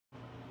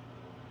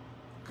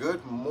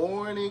Good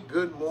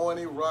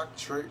morning, Rock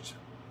Church,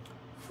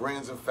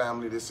 friends and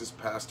family. This is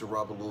Pastor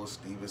Robert Louis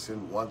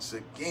Stevenson once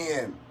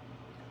again.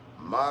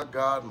 My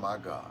God,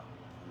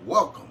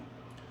 welcome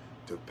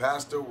to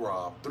Pastor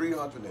Rob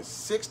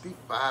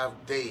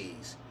 365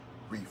 days,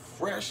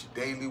 refreshed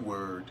daily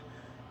word,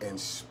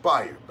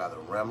 inspired by the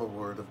Rhema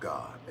word of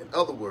God. In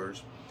other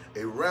words, a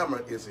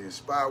Rhema is an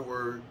inspired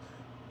word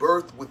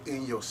birthed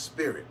within your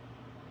spirit.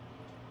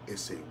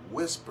 It's a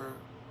whisper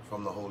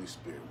from the Holy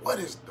Spirit. What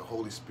is the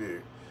Holy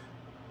Spirit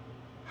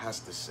has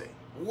to say?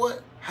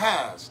 What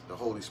has the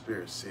Holy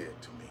Spirit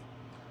said to me?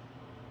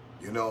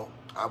 You know,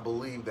 I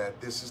believe that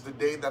this is the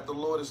day that the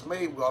Lord has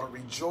made. We ought to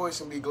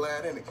rejoice and be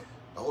glad in it.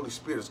 The Holy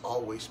Spirit is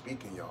always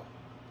speaking, y'all.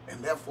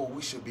 And therefore,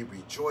 we should be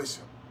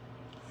rejoicing.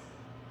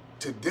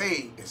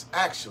 Today is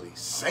actually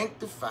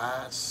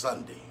Sanctified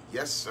Sunday.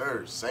 Yes,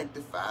 sir,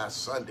 Sanctified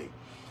Sunday.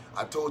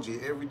 I told you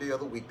every day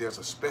of the week there's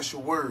a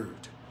special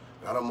word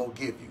that I'm going to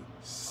give you.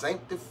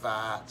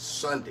 Sanctified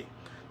Sunday.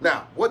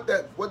 Now, what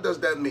does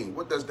that mean?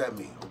 What does that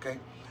mean? Okay,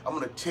 I'm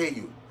going to tell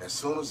you as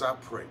soon as I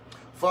pray.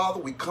 Father,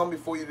 we come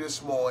before you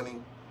this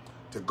morning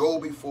to go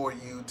before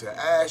you, to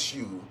ask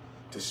you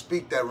to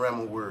speak that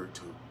Rhema word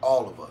to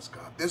all of us,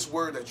 God. This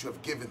word that you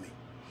have given me.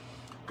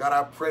 God,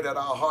 I pray that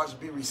our hearts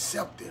be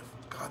receptive.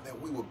 God, that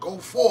we will go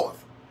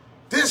forth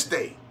this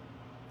day.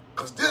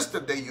 Because this the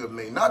day you have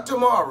made. Not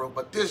tomorrow,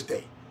 but this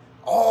day.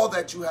 All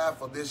that you have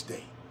for this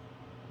day.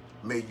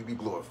 May you be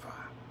glorified.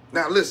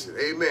 Now listen,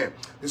 amen.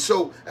 And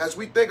so as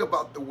we think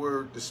about the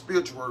word, the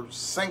spiritual word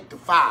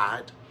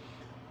sanctified,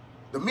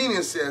 the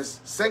meaning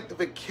says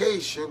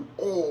sanctification,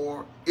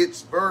 or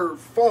its verb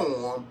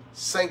form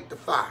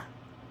sanctify.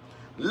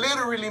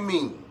 Literally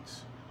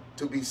means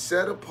to be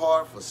set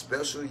apart for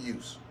special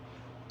use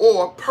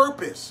or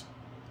purpose.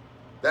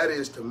 That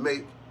is to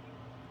make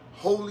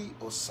holy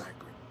or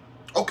sacred.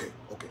 Okay.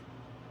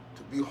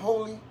 To be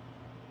holy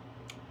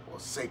or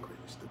sacred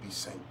is to be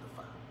sanctified.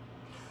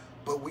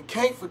 But we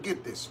can't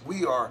forget this.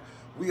 We are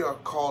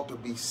called to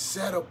be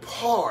set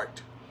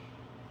apart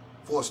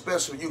for a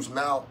special use.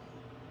 Now,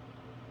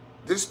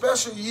 this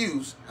special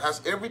use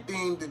has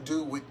everything to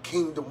do with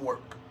kingdom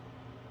work.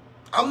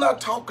 I'm not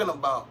talking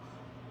about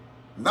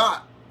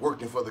not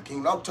working for the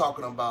kingdom. I'm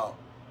talking about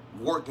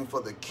working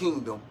for the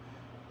kingdom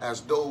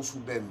as those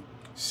who've been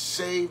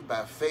saved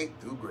by faith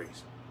through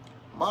grace.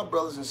 My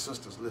brothers and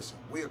sisters, listen,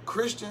 we are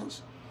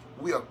Christians.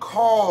 We are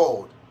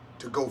called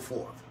to go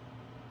forth.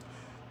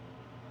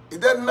 It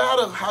doesn't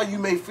matter how you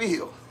may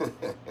feel.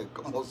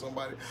 Come on,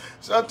 somebody.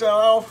 Sometimes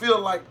I don't feel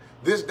like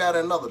this, that,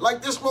 and another.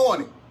 Like this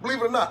morning, believe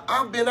it or not,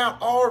 I've been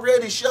out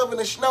already shoveling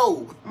the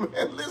snow.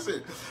 Man,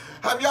 listen,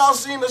 have y'all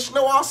seen the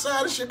snow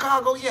outside of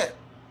Chicago yet?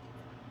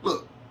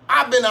 Look,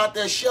 I've been out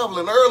there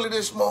shoveling early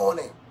this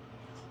morning.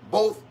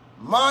 Both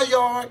my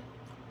yard,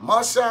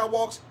 my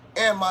sidewalks,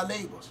 and my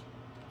neighbors.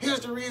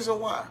 Here's the reason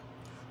why.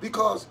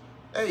 Because,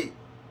 hey,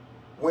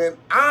 when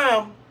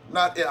I'm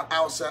not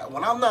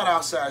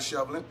outside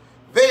shoveling,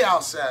 they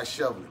outside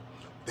shoveling.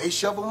 They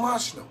shovel my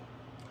snow.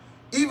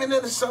 Even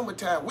in the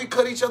summertime, we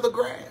cut each other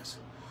grass.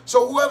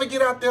 So whoever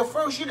get out there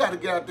first, you got to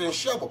get out there and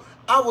shovel.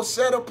 I was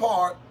set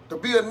apart to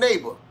be a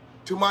neighbor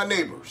to my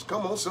neighbors.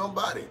 Come on,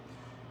 somebody.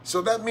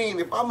 So that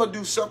means if I'm going to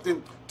do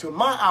something to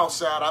my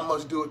outside, I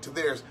must do it to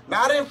theirs.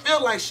 Now, I didn't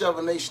feel like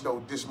shoveling their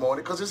snow this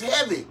morning because it's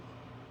heavy.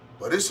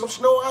 But there's some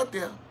snow out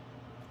there.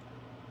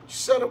 But you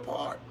set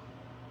apart.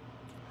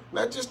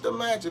 Now, just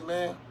imagine,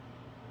 man,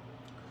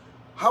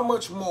 how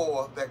much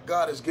more that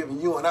God has given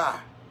you and I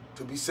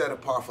to be set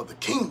apart for the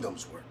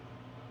kingdom's work.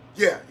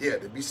 Yeah,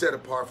 to be set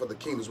apart for the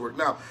kingdom's work.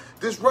 Now,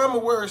 this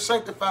Rhema word,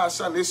 Sanctified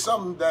Sunday, is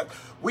something that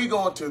we're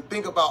going to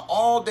think about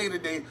all day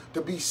today,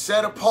 to be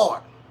set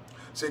apart.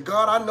 Say,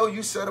 God, I know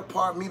you set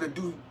apart me to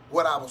do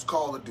what I was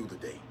called to do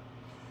today.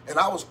 And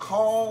I was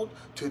called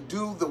to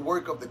do the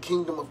work of the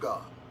kingdom of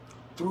God.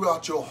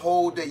 Throughout your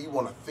whole day, you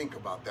want to think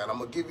about that. I'm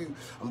gonna give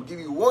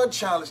you one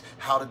challenge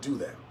how to do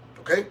that.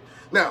 Okay?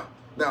 Now,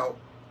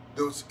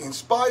 the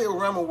inspired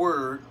Rhema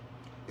word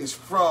is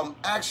from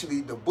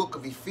actually the book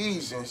of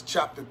Ephesians,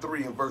 chapter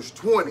 3 and verse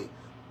 20.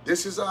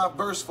 This is our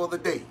verse for the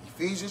day.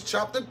 Ephesians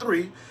chapter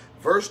 3,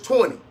 verse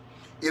 20.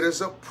 It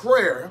is a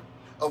prayer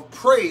of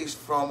praise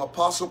from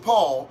Apostle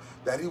Paul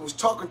that he was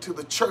talking to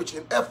the church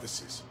in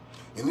Ephesus.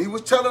 And he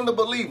was telling the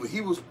believer,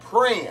 he was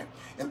praying.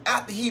 And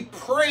after he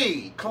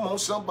prayed, come on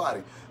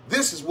somebody,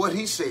 this is what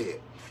he said.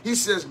 He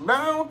says,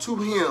 now to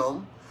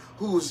him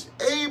who is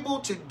able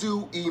to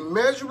do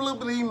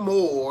immeasurably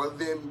more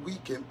than we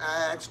can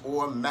ask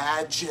or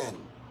imagine,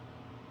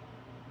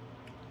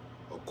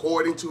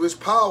 according to his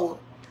power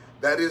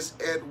that is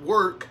at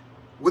work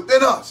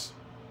within us.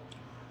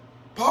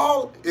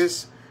 Paul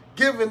is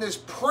giving this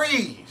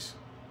praise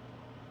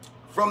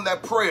from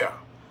that prayer.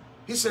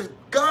 He says,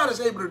 God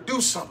is able to do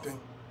something.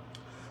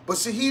 But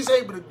see, he's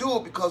able to do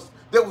it because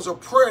there was a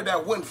prayer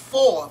that went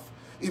forth.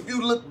 If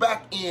you look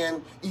back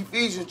in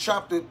Ephesians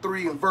chapter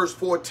 3 and verse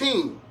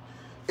 14,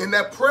 And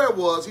that prayer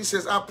was, he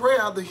says, I pray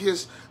out of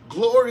his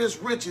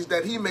glorious riches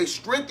that he may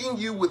strengthen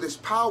you with his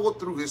power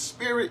through his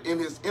spirit in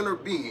his inner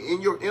being,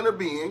 in your inner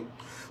being,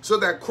 so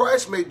that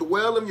Christ may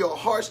dwell in your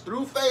hearts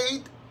through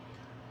faith.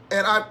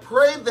 And I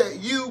pray that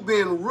you,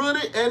 being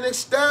rooted and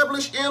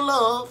established in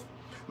love,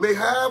 may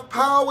have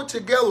power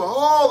together,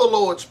 all the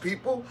Lord's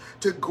people,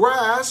 to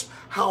grasp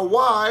how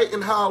wide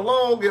and how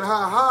long and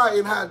how high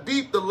and how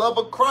deep the love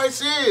of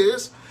Christ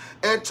is,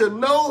 and to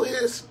know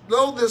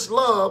this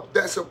love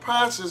that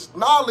surpasses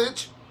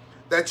knowledge,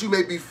 that you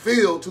may be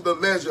filled to the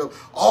measure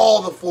of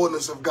all the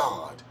fullness of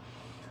God.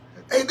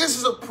 Hey, this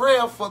is a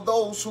prayer for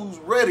those who's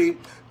ready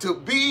to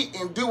be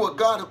and do what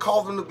God has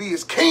called them to be,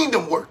 as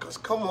kingdom workers.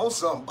 Come on,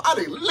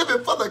 somebody,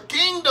 living for the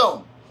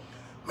kingdom.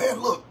 Man,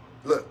 look.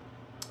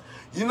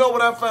 You know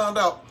what I found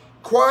out?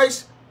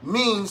 Christ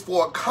means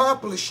for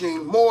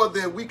accomplishing more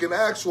than we can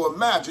ask or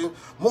imagine,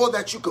 more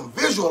that you can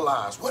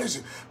visualize. What is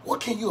it? What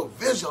can you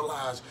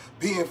visualize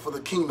being for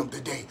the kingdom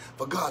today,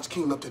 for God's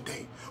kingdom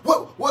today?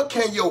 What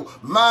can your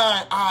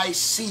mind, eye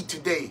see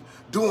today,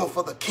 doing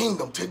for the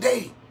kingdom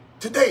today?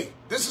 Today.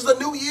 This is a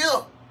new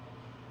year.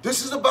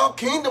 This is about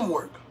kingdom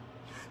work.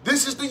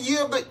 This is the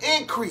year of the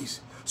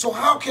increase. So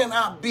how can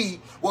I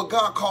be what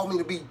God called me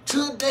to be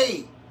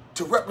today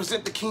to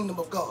represent the kingdom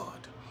of God?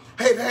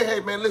 Hey,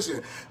 man,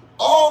 listen.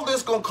 All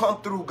this going to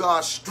come through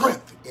God's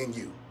strength in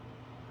you.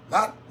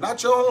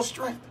 Not your own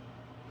strength.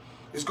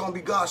 It's going to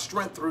be God's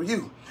strength through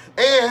you.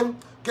 And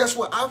guess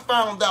what? I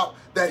found out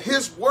that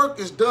his work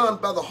is done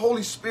by the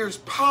Holy Spirit's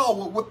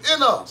power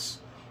within us,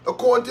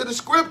 according to the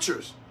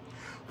scriptures,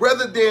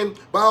 rather than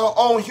by our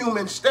own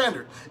human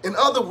standard. In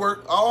other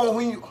words, our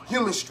own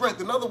human strength.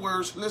 In other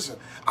words, listen,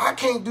 I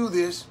can't do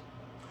this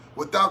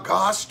without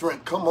God's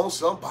strength. Come on,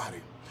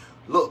 somebody.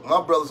 Look,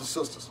 my brothers and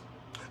sisters,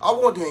 I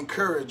want to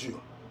encourage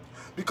you,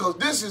 because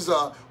this is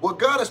what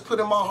God has put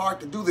in my heart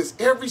to do this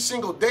every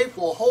single day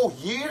for a whole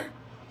year.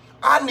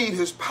 I need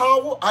his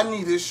power. I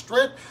need his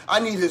strength. I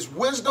need his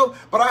wisdom.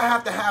 But I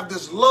have to have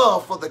this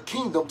love for the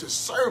kingdom to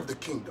serve the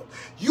kingdom.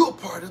 You're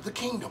part of the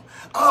kingdom.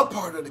 I'm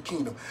part of the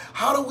kingdom.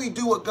 How do we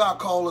do what God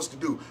called us to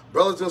do?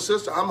 Brothers and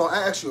sisters, I'm going to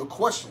ask you a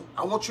question.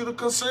 I want you to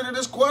consider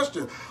this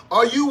question.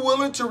 Are you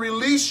willing to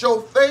release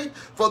your faith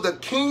for the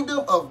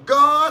kingdom of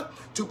God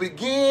to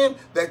begin,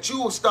 that you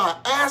will start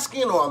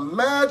asking or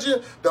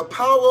imagine the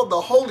power of the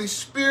Holy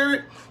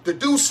Spirit to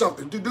do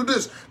something, to do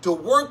this, to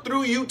work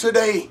through you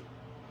today?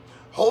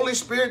 Holy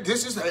Spirit,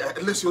 this is,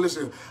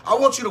 listen, I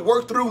want you to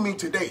work through me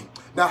today.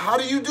 Now, how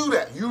do you do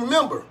that? You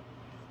remember,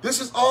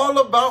 this is all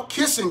about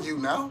kissing you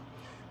now.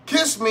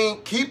 Kiss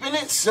means keeping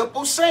it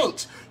simple,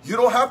 saints. You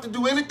don't have to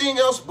do anything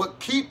else but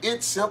keep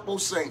it simple,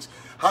 saints.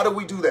 How do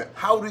we do that?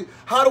 How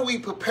do we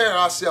prepare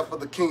ourselves for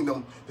the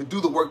kingdom to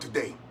do the work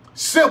today?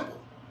 Simple.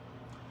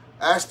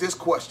 Ask this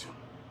question.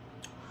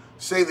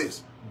 Say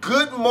this.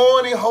 Good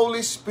morning,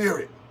 Holy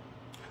Spirit.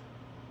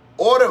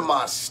 Order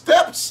my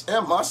steps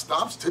and my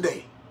stops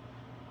today.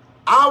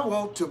 I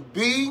want to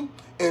be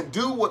and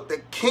do what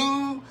the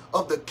king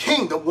of the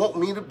kingdom want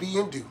me to be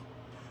and do.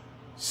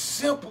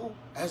 Simple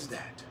as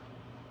that.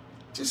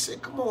 Just say,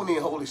 come on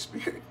in, Holy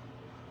Spirit.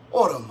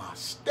 Order my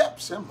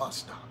steps and my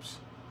stops.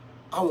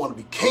 I want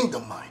to be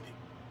kingdom-minded.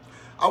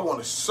 I want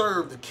to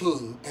serve the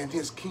king and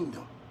his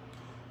kingdom.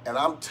 And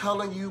I'm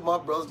telling you, my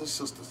brothers and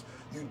sisters,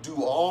 you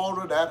do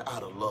all of that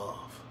out of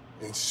love,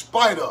 in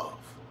spite of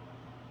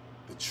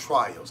the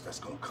trials that's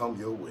going to come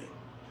your way.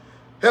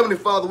 Heavenly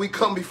Father, we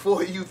come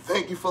before you.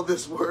 Thank you for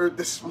this word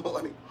this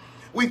morning.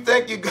 We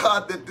thank you,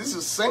 God, that this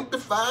is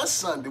Sanctified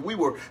Sunday. We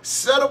were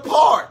set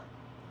apart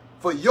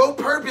for your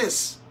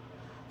purpose.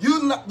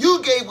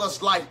 You gave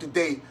us life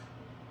today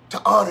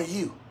to honor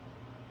you.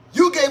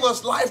 You gave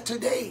us life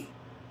today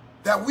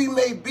that we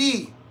may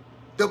be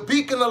the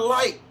beacon of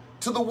light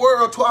to the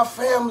world, to our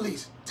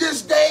families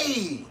this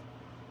day.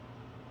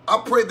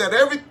 I pray that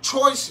every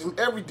choice and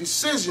every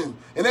decision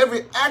and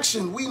every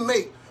action we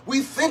make,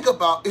 we think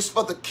about is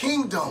for the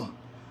kingdom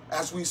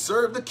as we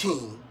serve the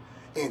King.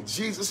 In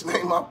Jesus'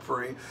 name I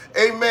pray.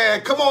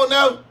 Amen. Come on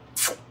now.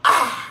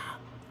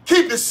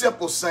 Keep it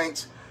simple,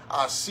 saints.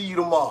 I'll see you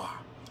tomorrow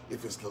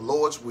if it's the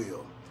Lord's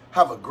will.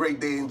 Have a great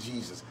day in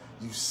Jesus.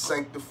 You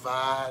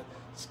sanctified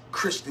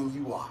Christian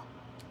you are.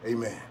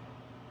 Amen.